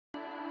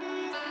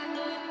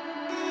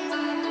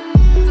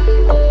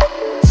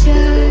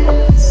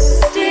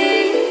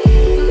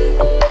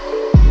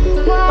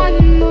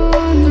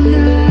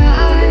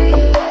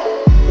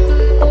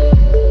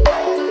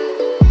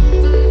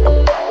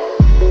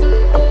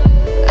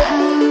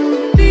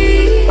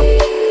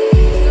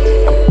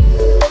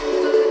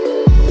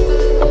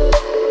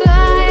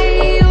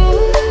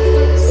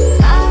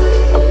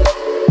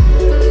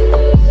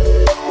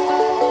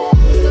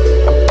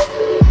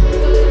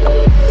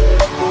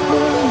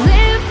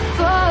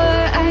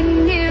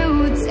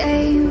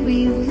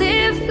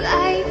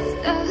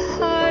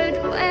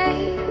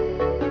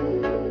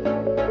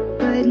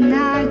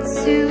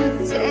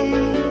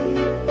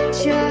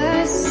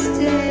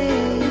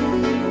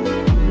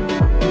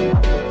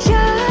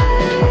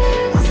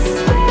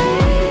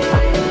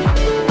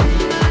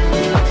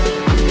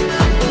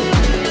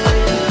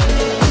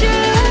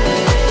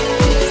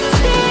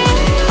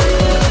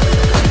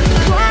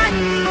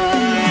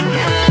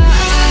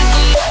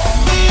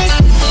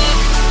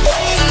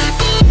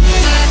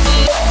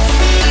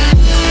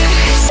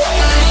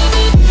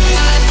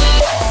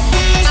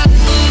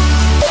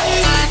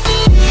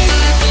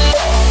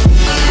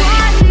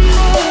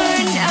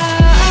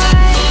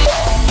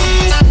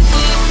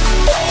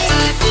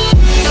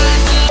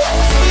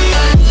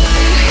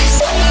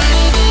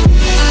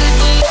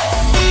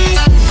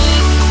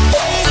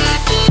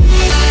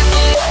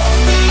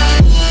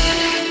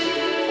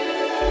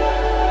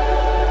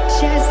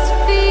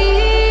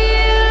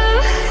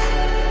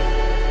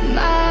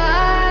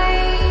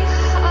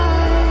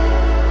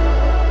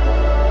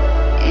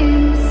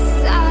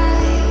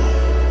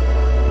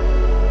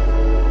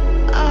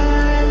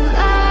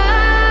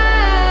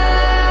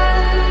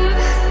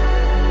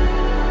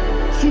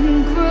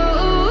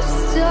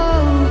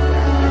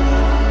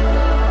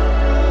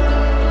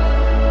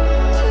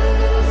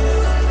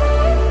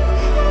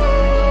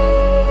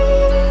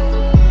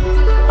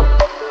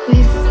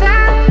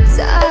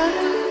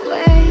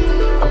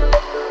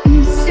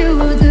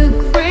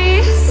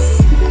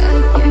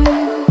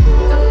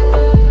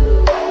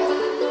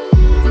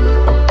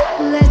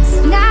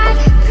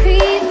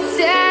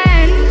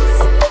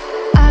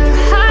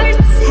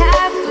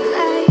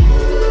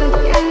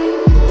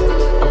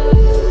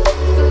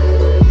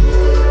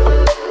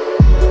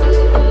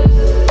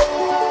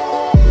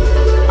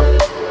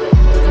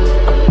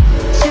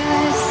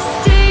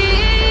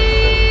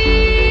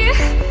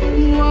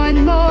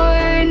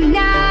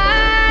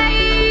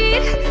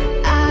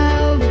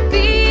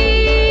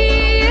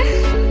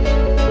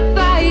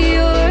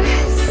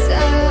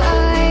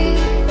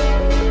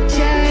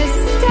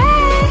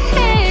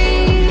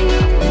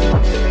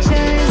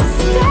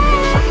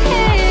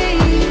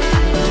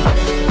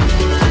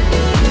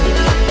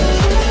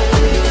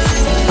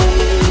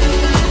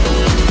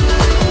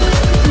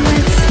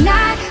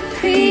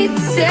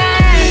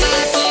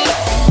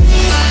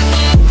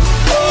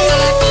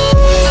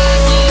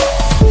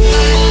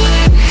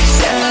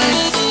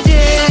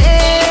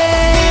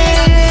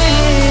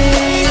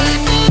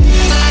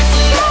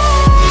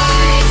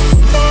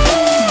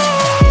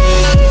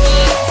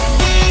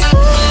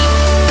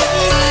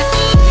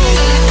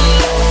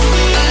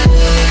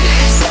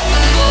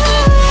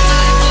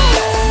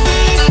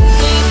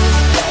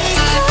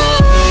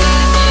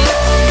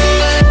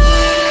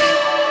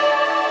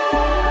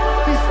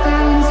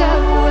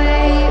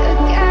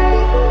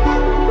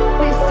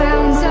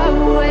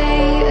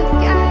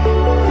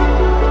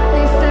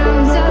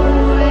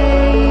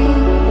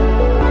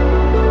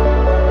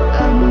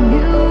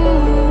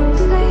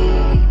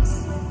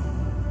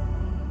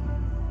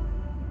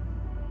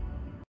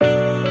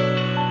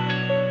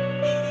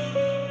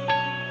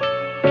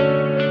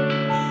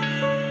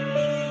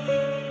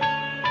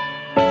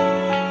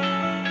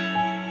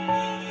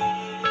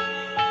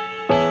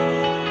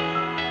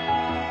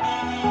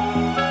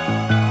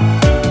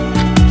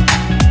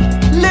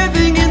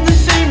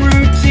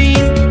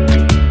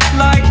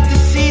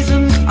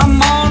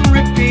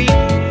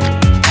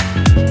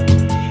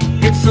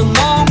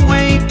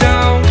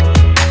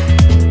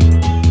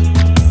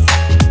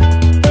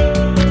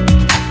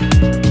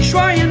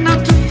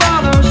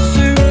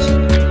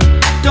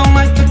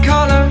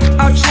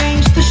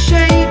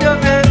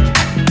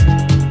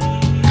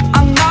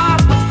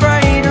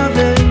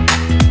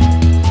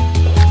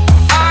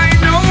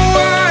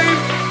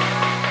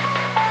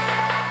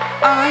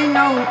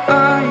know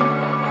I'm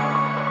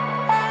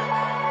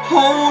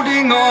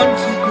holding on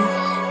to this,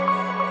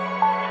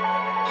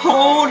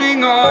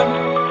 holding on.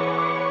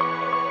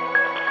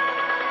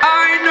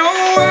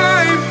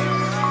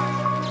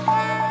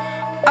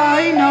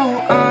 I know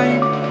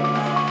I'm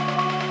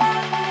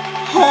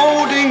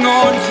holding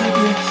on to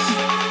this,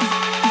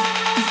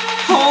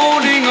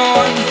 holding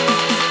on.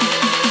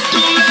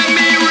 Don't let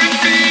me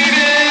repeat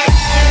it.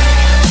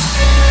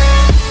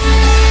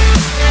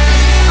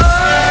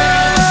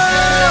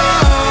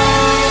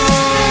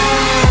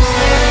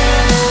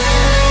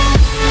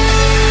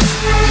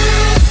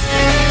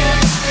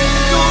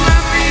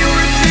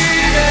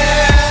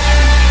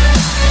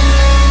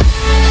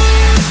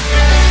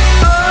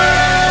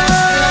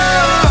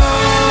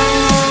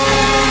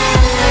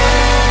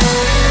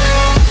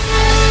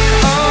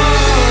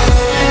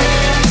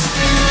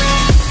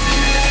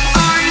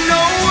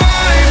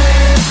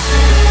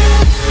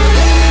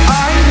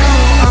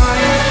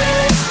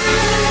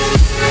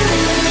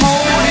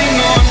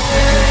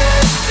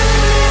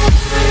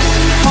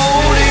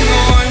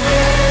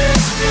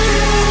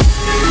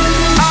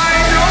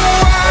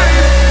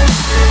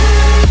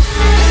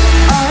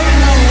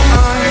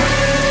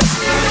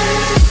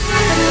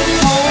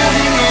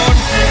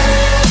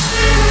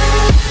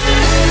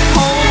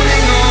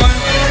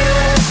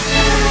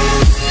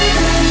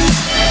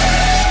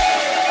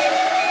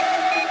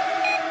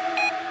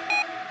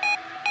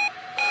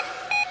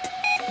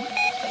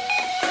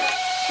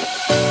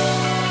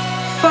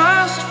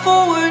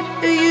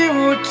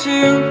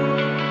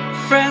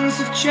 Friends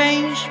have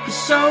changed, but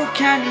so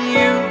can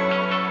you.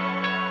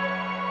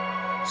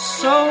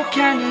 So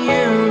can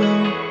you.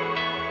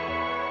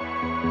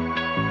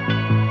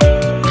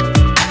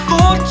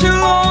 For too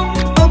long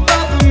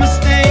about the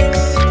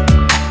mistakes,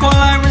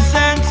 while I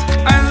resent,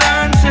 I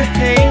learned to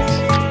hate.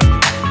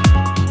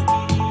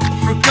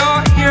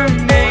 Forgot your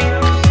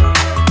names.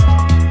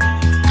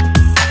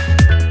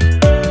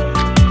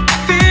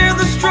 Fear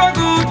the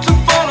struggle to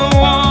follow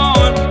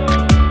on.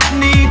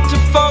 Need to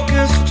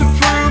focus to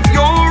prove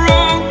you're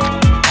wrong.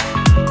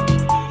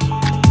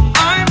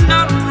 I'm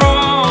not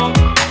wrong.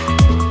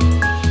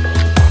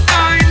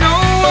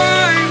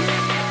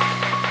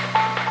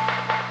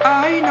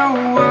 I know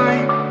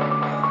I'm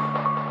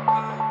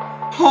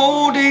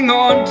holding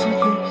on to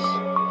this,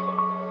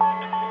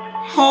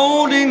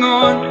 holding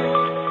on.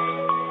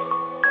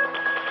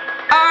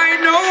 I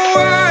know